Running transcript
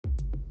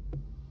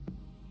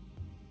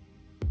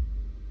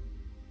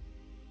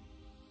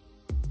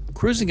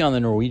Cruising on the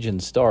Norwegian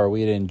Star,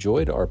 we had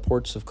enjoyed our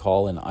ports of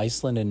call in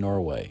Iceland and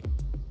Norway.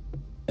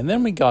 And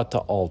then we got to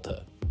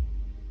Alta.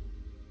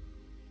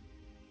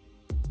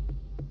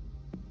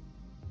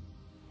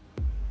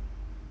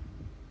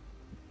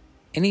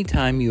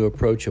 Anytime you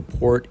approach a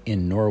port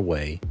in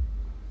Norway,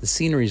 the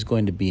scenery is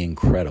going to be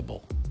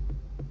incredible.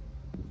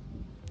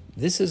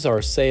 This is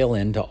our sail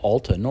into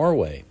Alta,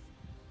 Norway.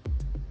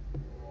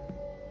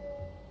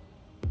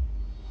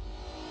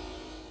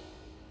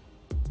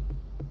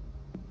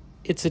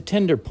 It's a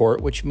tender port,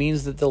 which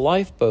means that the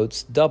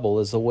lifeboats double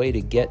as a way to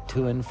get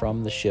to and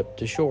from the ship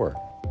to shore.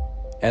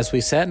 As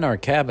we sat in our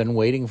cabin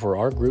waiting for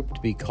our group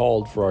to be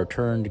called for our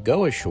turn to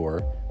go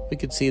ashore, we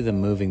could see them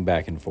moving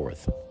back and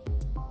forth.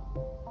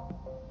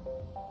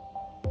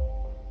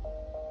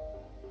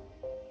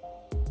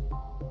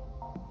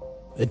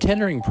 The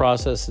tendering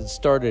process had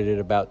started at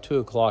about 2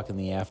 o'clock in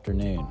the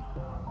afternoon.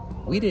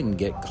 We didn't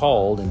get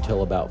called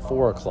until about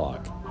 4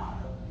 o'clock.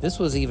 This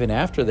was even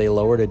after they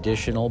lowered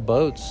additional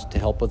boats to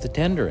help with the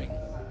tendering.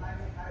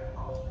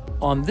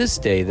 On this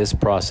day, this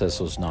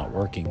process was not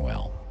working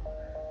well.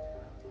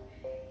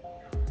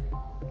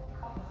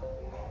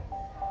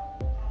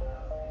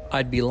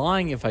 I'd be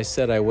lying if I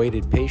said I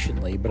waited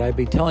patiently, but I'd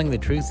be telling the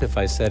truth if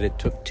I said it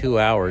took 2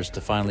 hours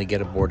to finally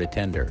get aboard a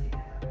tender.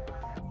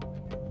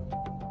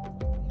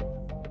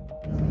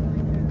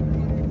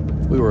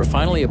 We were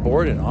finally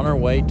aboard and on our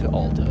way to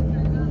Alta.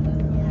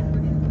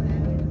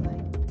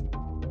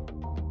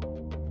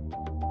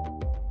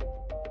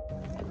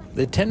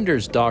 The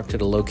tenders docked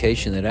at a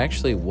location that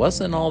actually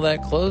wasn't all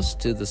that close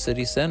to the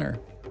city center.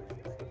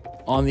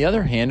 On the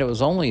other hand, it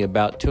was only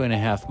about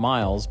 2.5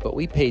 miles, but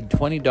we paid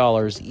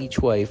 $20 each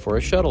way for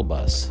a shuttle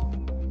bus.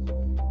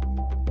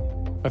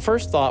 My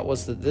first thought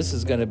was that this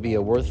is going to be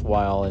a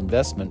worthwhile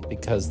investment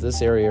because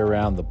this area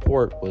around the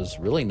port was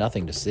really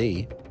nothing to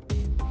see.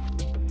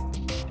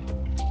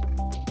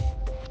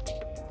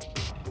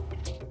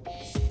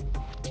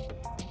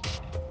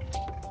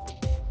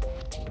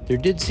 There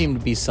did seem to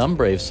be some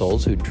brave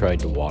souls who'd tried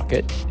to walk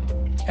it.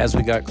 As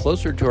we got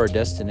closer to our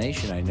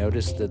destination, I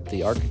noticed that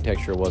the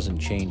architecture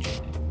wasn't changing.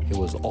 It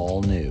was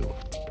all new.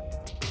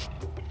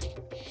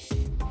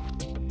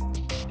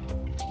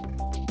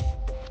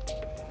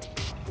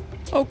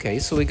 Okay,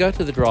 so we got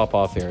to the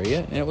drop-off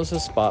area, and it was a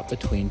spot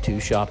between 2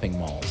 shopping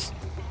malls.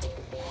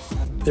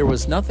 There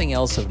was nothing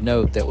else of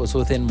note that was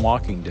within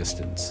walking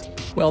distance.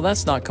 Well,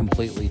 that's not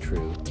completely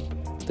true.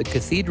 The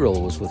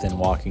cathedral was within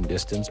walking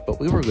distance, but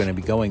we were going to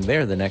be going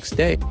there the next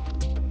day.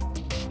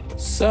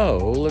 So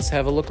let's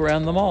have a look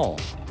around the mall.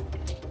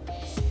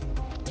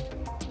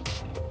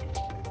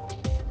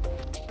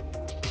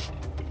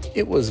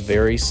 It was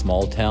very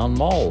small-town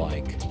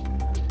mall-like.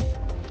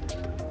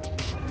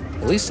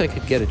 At least I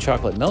could get a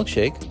chocolate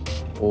milkshake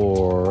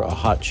or a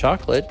hot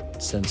chocolate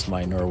since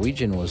my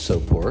Norwegian was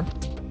so poor.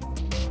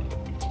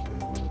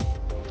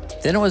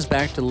 Then it was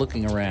back to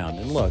looking around,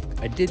 and look,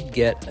 I did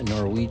get a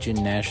Norwegian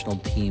national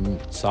team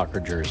soccer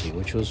jersey,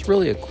 which was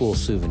really a cool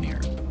souvenir,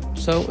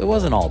 so it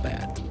wasn't all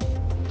bad.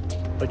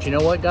 But you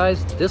know what,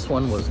 guys? This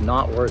one was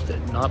not worth it,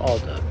 not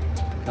Alta.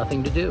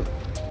 Nothing to do.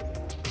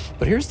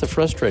 But here's the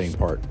frustrating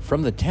part.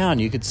 From the town,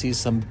 you could see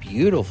some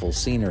beautiful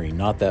scenery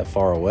not that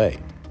far away.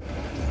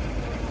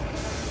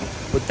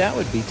 But that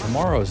would be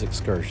tomorrow's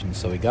excursion,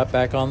 so we got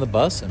back on the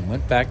bus and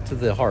went back to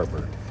the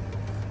harbor.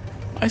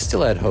 I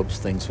still had hopes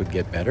things would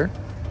get better.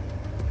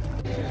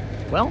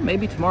 Well,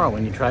 maybe tomorrow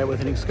when you try it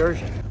with an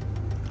excursion.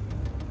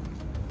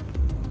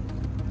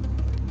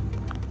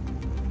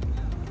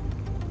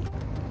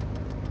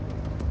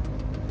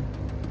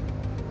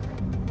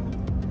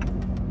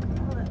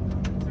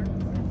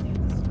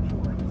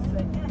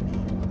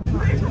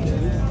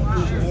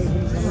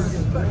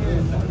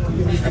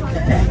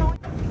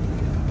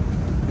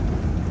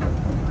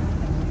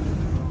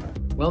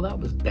 Well, that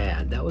was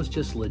bad. That was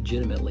just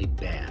legitimately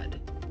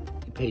bad.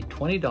 You paid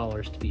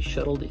 $20 to be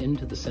shuttled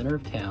into the center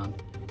of town,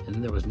 and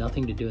then there was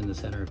nothing to do in the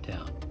center of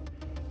town.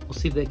 We'll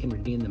see if they can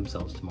redeem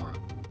themselves tomorrow.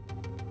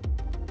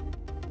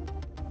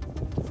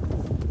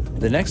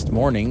 The next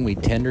morning, we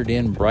tendered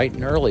in bright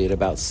and early at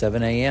about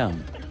 7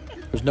 a.m.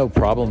 There's no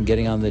problem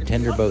getting on the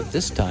tender boat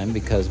this time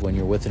because when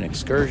you're with an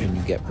excursion,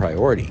 you get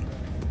priority.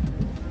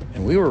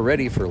 And we were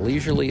ready for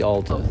leisurely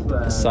Alta,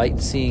 a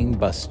sightseeing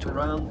bus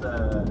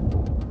tour.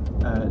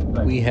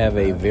 We have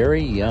a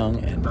very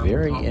young and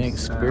very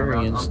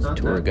inexperienced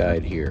tour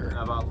guide here.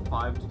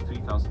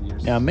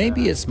 Now,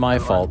 maybe it's my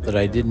fault that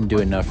I didn't do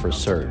enough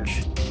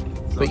research,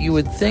 but you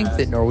would think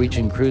that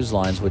Norwegian Cruise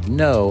Lines would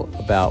know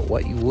about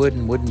what you would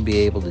and wouldn't be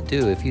able to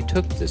do if you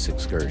took this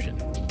excursion.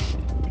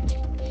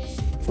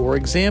 For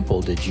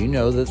example, did you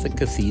know that the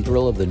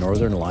Cathedral of the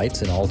Northern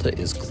Lights in Alta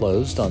is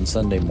closed on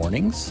Sunday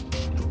mornings?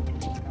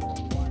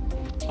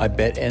 I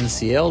bet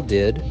NCL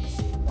did.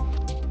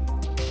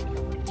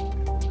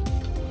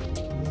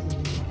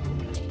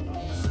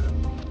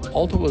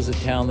 Alta was a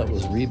town that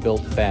was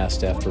rebuilt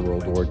fast after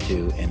World War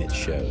II, and it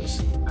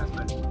shows.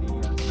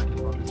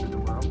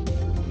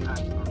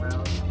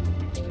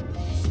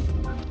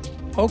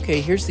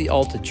 Okay, here's the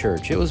Alta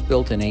church. It was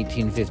built in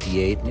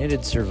 1858 and it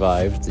had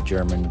survived the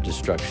German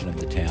destruction of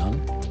the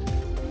town,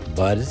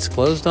 but it's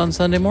closed on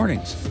Sunday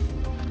mornings.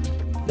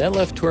 That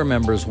left tour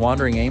members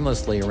wandering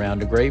aimlessly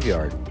around a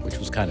graveyard, which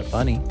was kind of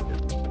funny.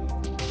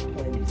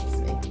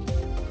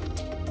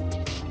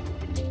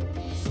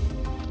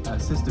 A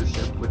sister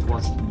ship, which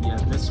was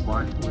the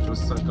Bismarck, which was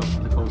sunk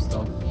off the coast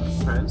of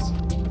France.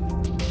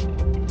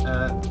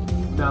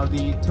 Now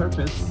the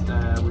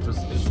Tirpitz, which was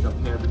stationed up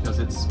here because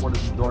it's one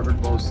of the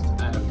northernmost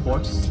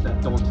ports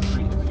that don't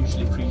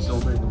usually freeze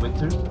over in the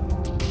winter,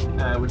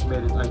 which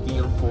made it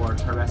ideal for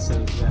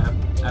harassing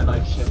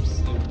Allied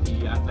ships in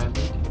the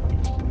Atlantic.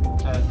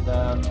 And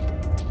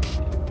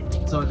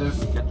so they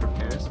would get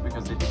repairs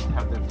because they didn't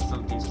have the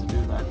facilities to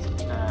do that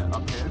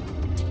up here.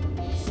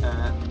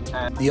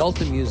 The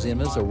Alta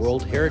Museum is a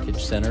World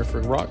Heritage Center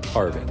for rock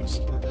carvings.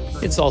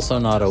 It's also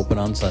not open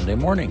on Sunday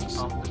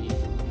mornings.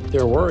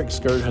 There were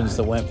excursions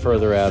that went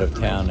further out of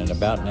town, and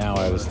about now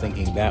I was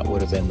thinking that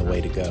would have been the way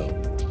to go.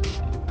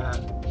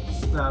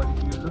 Now,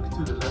 if you look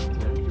to the left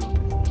here,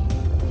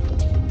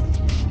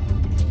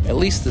 At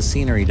least the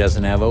scenery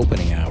doesn't have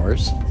opening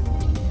hours.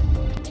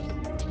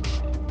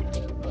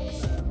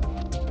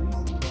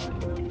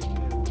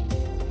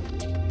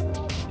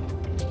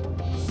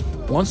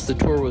 Once the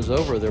tour was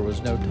over, there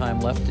was no time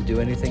left to do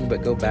anything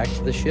but go back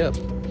to the ship.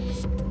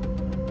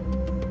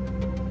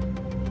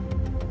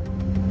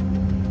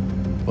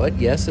 But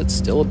yes, it's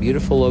still a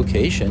beautiful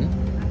location.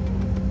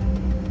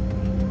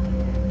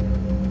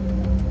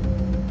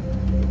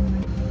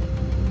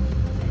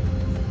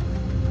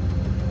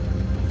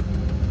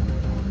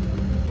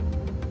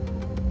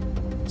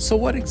 So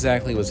what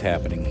exactly was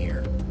happening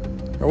here?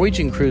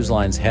 Norwegian Cruise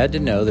Lines had to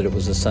know that it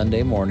was a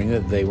Sunday morning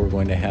that they were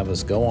going to have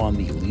us go on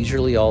the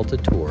leisurely Alta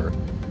tour,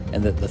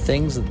 and that the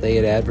things that they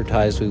had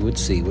advertised we would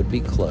see would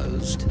be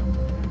closed,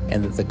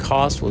 and that the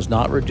cost was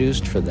not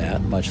reduced for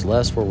that, much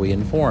less were we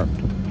informed.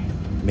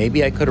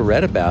 Maybe I could have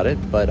read about it,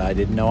 but I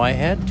didn't know I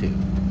had to.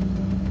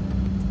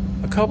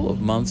 A couple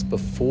of months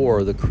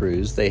before the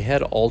cruise, they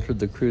had altered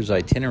the cruise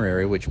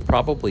itinerary, which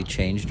probably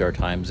changed our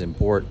times in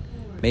port,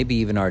 maybe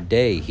even our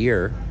day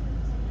here.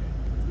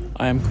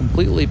 I am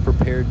completely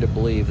prepared to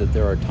believe that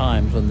there are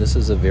times when this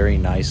is a very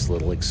nice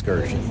little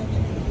excursion.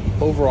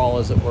 Overall,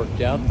 as it worked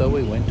out, though,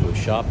 we went to a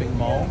shopping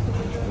mall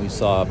and we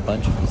saw a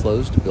bunch of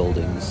closed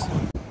buildings.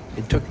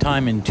 It took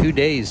time in 2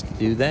 days to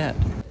do that.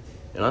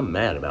 And I'm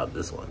mad about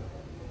this one.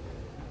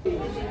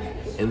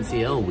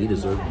 NCL, we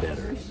deserve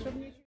better.